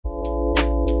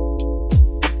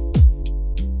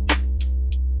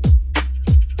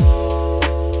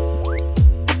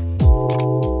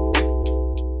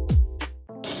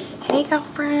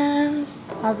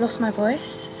I've lost my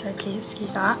voice, so please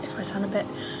excuse that if I sound a bit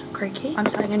creaky. I'm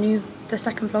starting the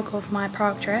second vlog of my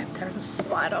Prague trip. There is a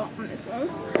spider on this wall.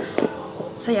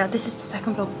 So yeah, this is the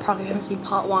second vlog of Prague. If you haven't seen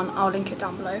part 1, I'll link it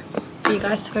down below for you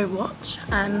guys to go watch.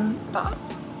 But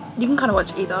you can kind of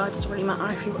watch either, it doesn't really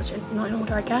matter if you watch it not in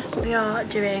order, I guess. We are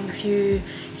doing a few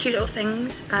cute little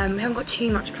things. We haven't got too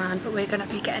much planned, but we're going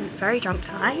to be getting very drunk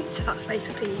tonight, so that's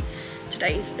basically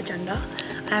today's agenda.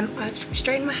 I've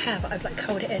straightened my hair, but I've like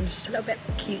curled it in just a little bit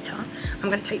cuter. I'm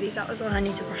going to take these out as well. I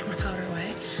need to brush my powder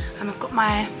away. I've got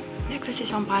my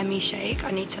necklaces on by Me Shake.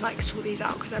 I need to like sort these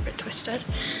out because they're a bit twisted.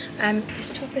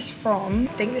 This top is from,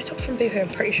 I think this top's from Boohoo, I'm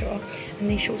pretty sure. And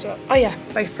these shorts are, oh yeah,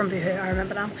 both from Boohoo, I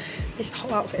remember now. This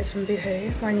whole outfit is from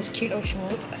Boohoo, wearing these cute little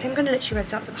shorts. I think I'm going to literally wear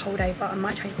this outfit the whole day, but I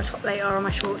might change my top later or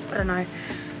my shorts, I don't know.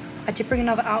 I did bring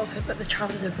another outfit, but the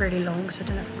trousers are really long, so I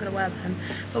don't know if I'm going to wear them.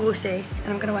 But we'll see. And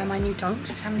I'm going to wear my new dunks,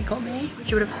 which Emily got me, which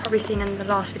you would have probably seen in the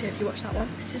last video if you watched that one.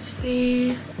 This is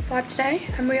the vibe today,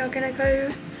 and we are going to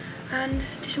go and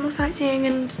do some more sightseeing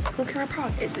and walking around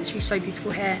Prague. It's literally so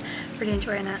beautiful here. Really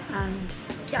enjoying it, and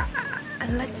yeah,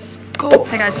 and let's go.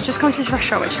 Hey guys, we've just gone to this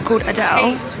restaurant which is called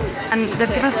Adele, and they've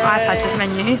given us iPads as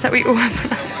menus that we all have.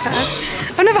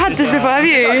 I've never had this before, have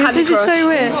you? This is so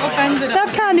weird. They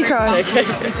have Candy Crush.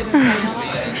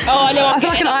 Oh, I know. I feel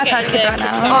like an iPad kid right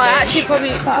now. Oh, I actually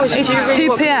probably. It's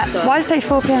 2 PM. Why does it say it's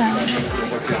 4 PM?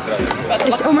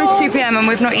 It's almost 2 PM and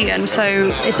we've not eaten, so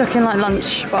it's looking like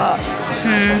lunch, but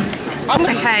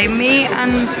okay, me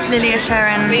and Lily are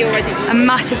sharing a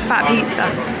massive fat pizza.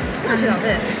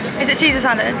 Is it Caesar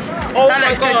salad? Oh, that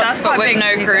looks good. That's quite big. With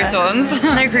no croutons.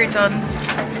 No croutons.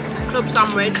 Club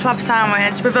sandwich. Club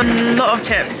sandwich with a lot of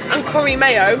chips. And curry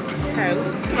mayo.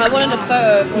 I wanted a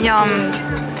pho. Yum.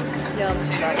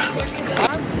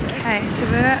 Okay, so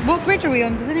we're at, what bridge are we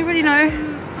on? Does anybody know? I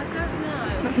don't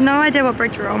know. I've no idea what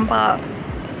bridge we're on, but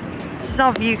this is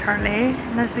our view currently.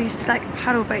 And there's these like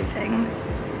paddle boat things.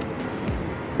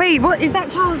 Wait, what is that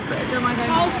Charles Bridge? Or am I going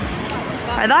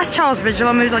right, that's Charles Bridge, the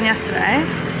one we was on yesterday.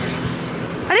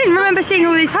 I didn't remember seeing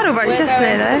all these paddle boats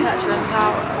yesterday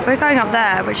though. We're going up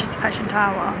there, which is the Petrol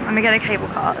Tower, and we get a cable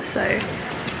car, so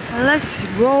let's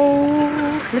roll.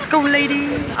 Let's go,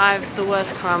 ladies. I have the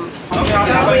worst cramps. We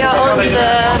are on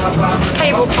the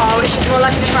cable car, which is more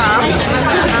like a tram.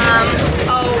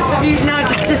 Oh, the view's now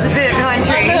just disappeared behind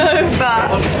trees, but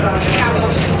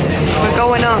we're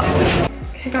going up.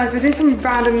 Okay guys, we're doing some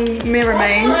random mirror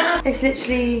maze. It's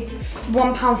literally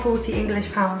 £1.40 English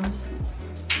pounds.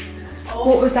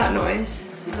 What was that noise?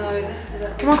 No.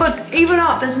 Oh my god, even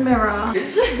up, there's a mirror.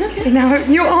 Okay, now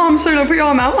your arm, so long, put your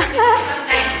arm out.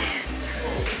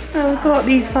 Oh, I've got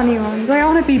these funny ones. Wait, I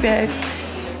want to be big.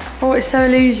 Oh, it's so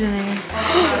illusion-y.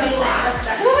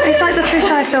 It's like the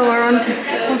fisheye film we're on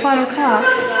Final Cut.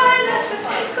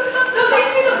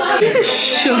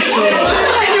 Shut up.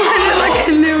 I look like a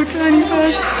little tiny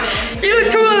person. You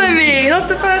look taller than me. That's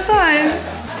the first time.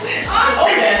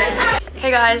 Okay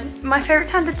guys, my favourite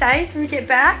time of the day, so we get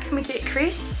back and we get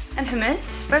crisps and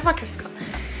hummus. Where's my crisp cup?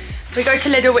 We go to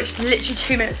Lidl, which is literally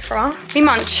 2 minutes from. We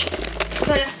munch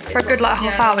for a good like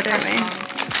half hour, don't we?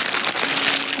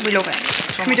 We love it.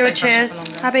 Can we do a cheers?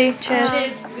 Abby,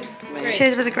 cheers.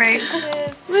 Cheers with the grapes.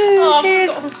 Cheers. Woo,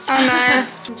 cheers. Oh no.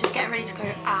 I'm just getting ready to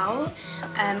go out.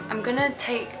 I'm gonna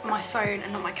take my phone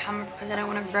and not my camera because I don't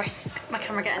want to risk my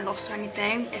camera getting lost or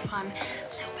anything if I'm a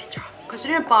little bit drunk. Because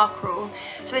we're doing a bar crawl,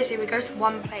 so basically we go to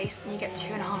one place and you get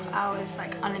 2.5 hours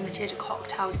like unlimited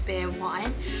cocktails, beer,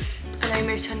 wine, and then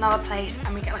we move to another place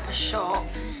and we get like a shot,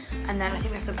 and then I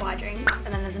think we have to buy drinks,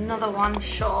 and then there's another one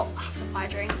shot, have to buy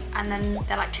drinks, and then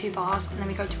they're like 2 bars, and then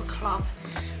we go to a club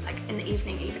like in the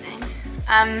evening.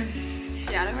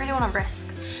 So yeah, I don't really want to risk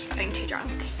getting too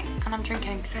drunk, and I'm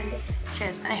drinking, so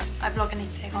cheers. And if I vlog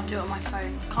anything, I'll do it on my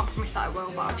phone. Can't promise that I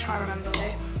will, but I'll try to remember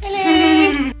to.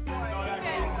 Hello.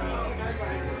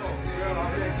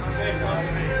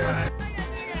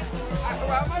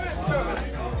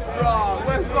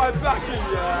 Where's my backing,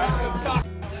 yeah?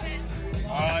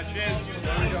 Alright, cheers.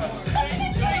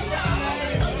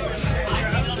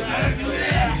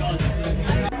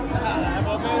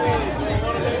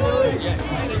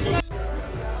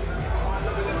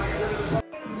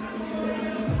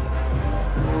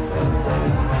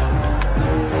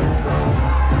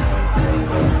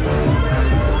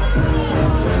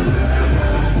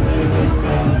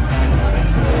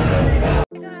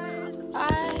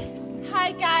 Hi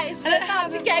guys, we're about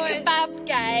to get kebab,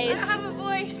 guys. I have a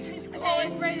voice. It's cool. Oh,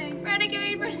 it's raining.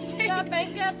 Renegade. The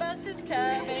finger bus is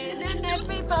coming and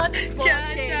everybody's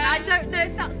watching. I don't know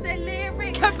if that's their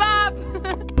lyric. Kebab!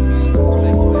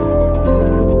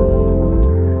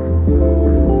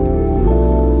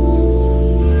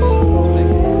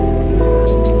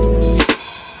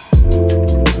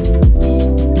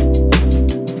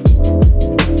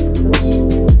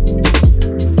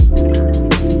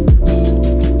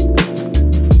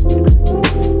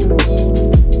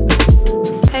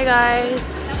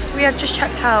 just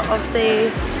checked out of the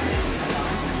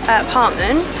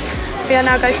apartment. We are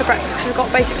now going for breakfast because we've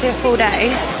got basically a full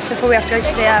day before we have to go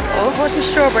to the airport. Bought some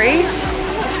strawberries.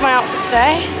 This is my outfit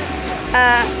today.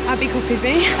 Abby copied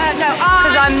me. No,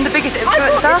 because I'm the biggest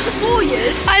influencer. For 4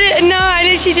 years. I didn't know, I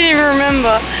literally didn't even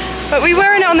remember. But we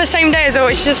were in it on the same day as well,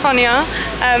 which is just funnier.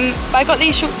 But I got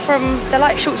these shorts from, they're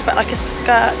like shorts but like a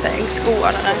skirt thing, school,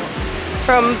 I don't know,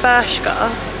 from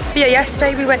Bershka. But yeah,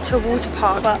 yesterday we went to a water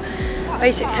park, but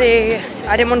basically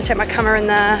I didn't want to take my camera in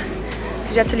there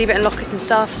because we had to leave it in lockers and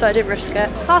stuff, so I didn't risk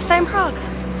it. Last day in Prague.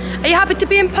 Are you happy to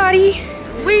be in Paris?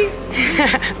 We.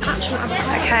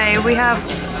 Okay, we have,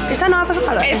 is that not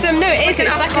avocado? It's no, it is.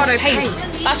 It's like a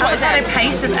paste. That's what it says.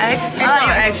 Paste and eggs. I like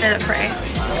your eggs. They look pretty.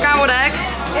 Scrambled eggs.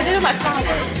 Yeah, they look like flowers.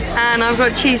 And I've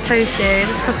got cheese toasted.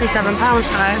 This cost me £7,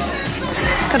 guys.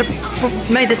 Could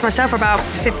have made this myself for about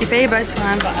 50p, but it's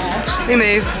fine. We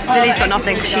move. Lily's got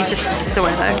nothing because she's just the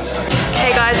weirdo.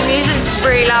 Okay guys, the music's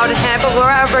really loud in here, but we're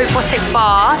at a robotic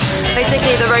bar.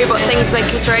 Basically the robot things make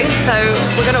a drink, so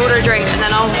we're gonna order a drink and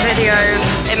then I'll video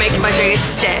it making my drink. It's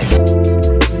sick.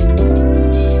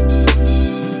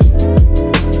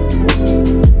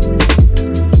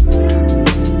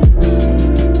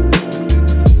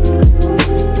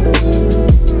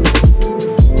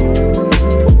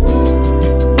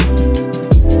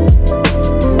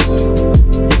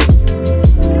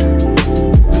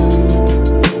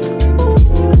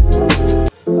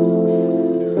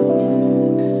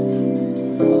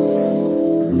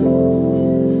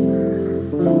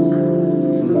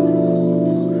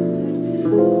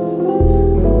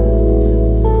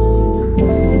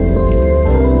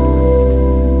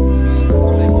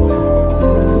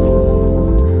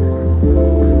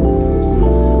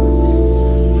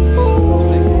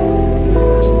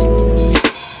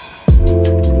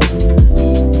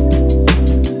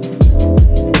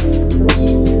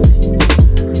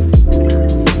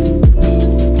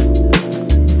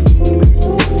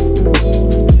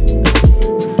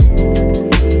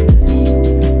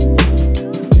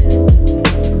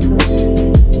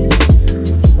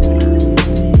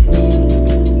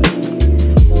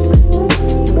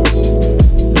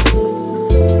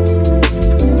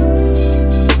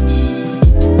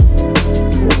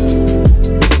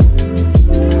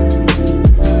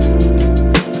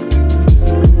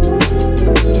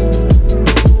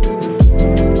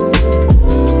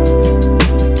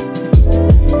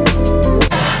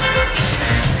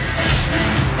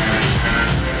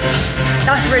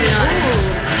 That's really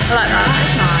nice. I like that.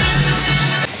 That's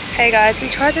nice. Hey guys, we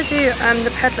tried to do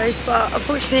the pedals, but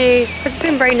unfortunately, it's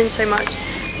been raining so much,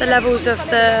 the levels of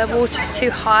the water's too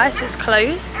high, so it's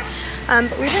closed.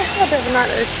 But we did have a bit of a night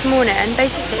this morning.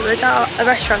 Basically, we was at a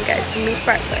restaurant getting some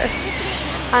breakfast,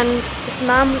 and this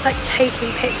man was like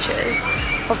taking pictures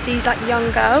of these like young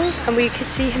girls, and we could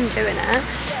see him doing it.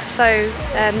 So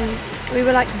we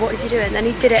were like, what is he doing? Then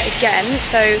he did it again.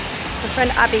 So my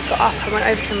friend Abby got up and went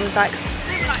over to him and was like,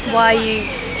 why are you,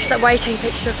 she's like, why are you taking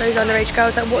pictures of those underage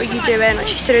girls? Like, what are you doing? Like,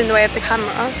 she stood in the way of the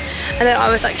camera. And then I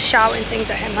was like shouting things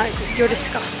at him, like, you're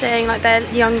disgusting, like, they're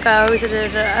young girls, da, da,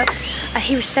 da, da. And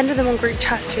he was sending them on group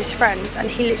chats to his friends, and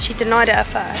he literally denied it at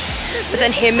first, but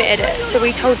then he admitted it. So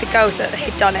we told the girls that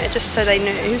he'd done it, just so they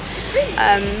knew.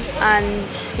 And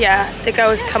yeah, the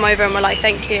girls come over and were like,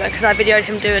 thank you, because I videoed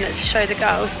him doing it to show the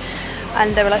girls.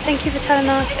 And they were like, thank you for telling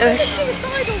us. It was just,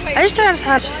 I just don't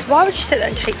understand, just, why would you sit there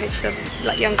and take pictures of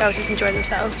like young girls just enjoying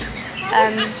themselves?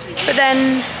 But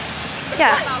then,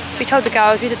 yeah, we told the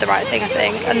girls, we did the right thing, I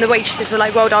think. And the waitresses were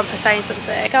like, well done for saying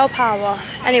something. Girl power.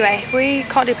 Anyway, we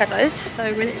can't do pedlos, so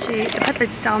we're literally, the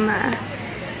pedlos are down there.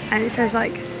 And it says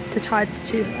like, the tide's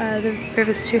too, the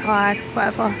river's too high,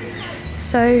 whatever.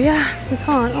 So yeah, we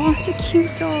can't. Oh, it's a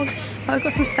cute dog. But we've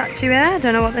got some statue here, I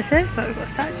don't know what this is, but we've got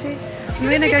a statue. We're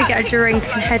gonna go get a drink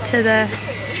and head to the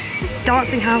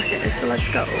dancing houses, so let's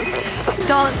go.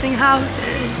 Dancing houses,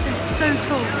 they're so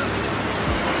tall.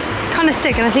 Kind of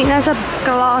sick, and I think there's a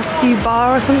glass view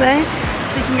bar or something,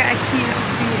 so you can get a cute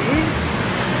view.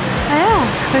 But yeah,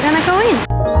 we're gonna go in.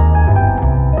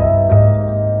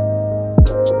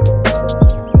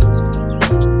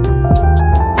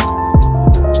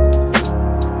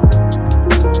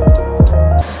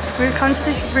 We've come to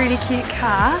this really cute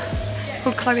cafe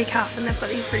called Chloe Cafe, and they've got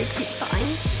these really cute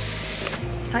signs.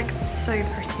 It's like so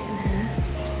pretty in here.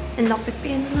 In love with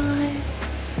being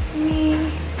alive. Me.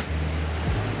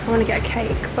 I want to get a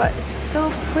cake, but it's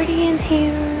so pretty in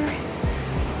here.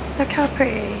 Look how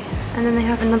pretty. And then they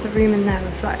have another room in there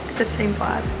with like the same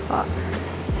vibe. But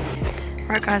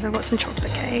right guys, I've got some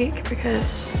chocolate cake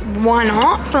because why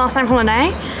not? It's the last time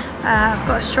holiday. I've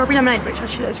got a strawberry lemonade, which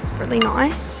actually looks really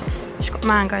nice. She's got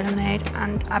mango lemonade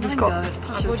and Abby's got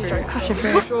passion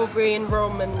fruit. Strawberry and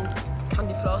rum and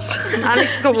candy floss. And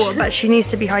Alex has got water, but she needs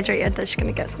to be hydrated. That she's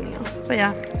gonna get something else. But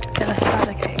yeah, let's try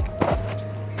the cake.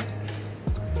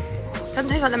 Doesn't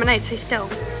taste like lemonade. It tastes still.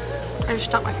 I just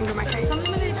stuck my finger in my cake.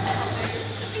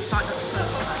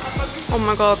 Oh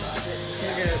my god.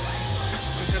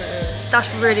 That's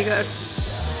really good.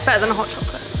 Better than a hot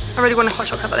chocolate. I really want a hot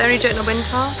chocolate, but they only do it in the winter.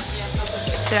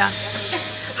 So yeah,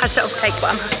 had to set off cake,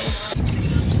 but I'm happy.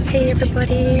 Hey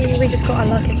everybody, we just got our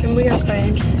luggage and we are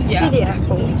going to the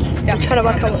airport. I'm trying to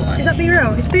work out. Is that Be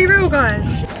Real? It's Be Real, guys.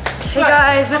 Hey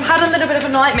guys, we've had a little bit of a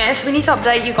nightmare, so we need to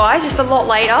update you guys. It's a lot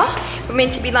later. We're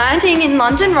meant to be landing in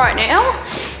London right now,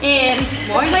 and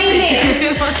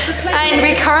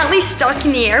we're currently stuck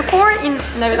in the airport.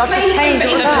 No, that just changed.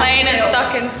 The plane is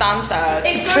stuck in Stansted.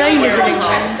 It's plane is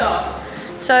Manchester.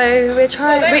 So we're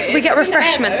trying. We get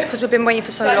refreshments because we've been waiting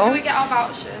for so long. Do we get our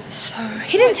vouchers? So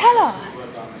he didn't tell us.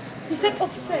 You said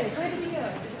opposite. Where did we go?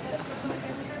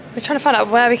 We're trying to find out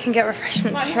where we can get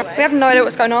refreshments from. We have no idea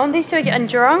what's going on. These two are getting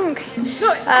drunk.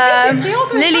 Look,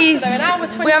 Lily's. an hour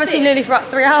 26. We haven't seen Lily for about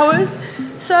 3 hours.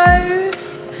 So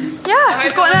yeah,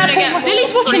 we've got an airport.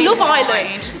 Lily's watching Love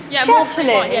Island. Yeah, more free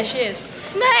wine. Yeah, she is.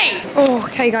 Snake. Oh,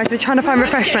 okay, guys, we're trying to find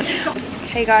refreshment.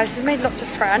 Okay, guys, we've made lots of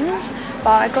friends, but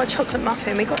I got a chocolate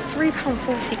muffin. We got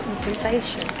 £3.40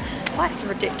 compensation. That is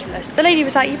ridiculous. The lady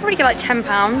was like, "You probably get like £10."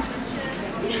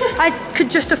 I could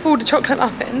just afford a chocolate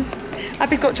muffin.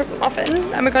 Abby's got a chocolate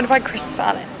muffin, and we're going to find Chris for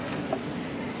Alex.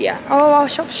 So yeah. Oh, our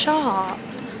shop's sharp.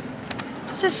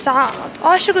 This is sad. Oh,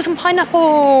 I should have got some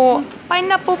pineapple.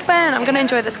 Pineapple pen. I'm going to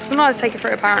enjoy this because we're not allowed to take it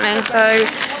through apparently. So,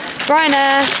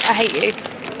 Ryanair, I hate you.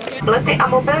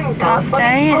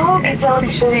 Update, it's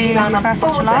officially 1st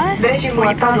of July,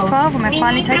 12 and we're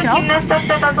finally taking off.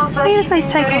 We were supposed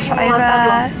to take off over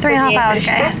 3.5 hours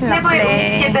ago. Lovely,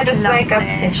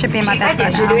 lovely. Should be in my bed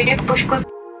right now.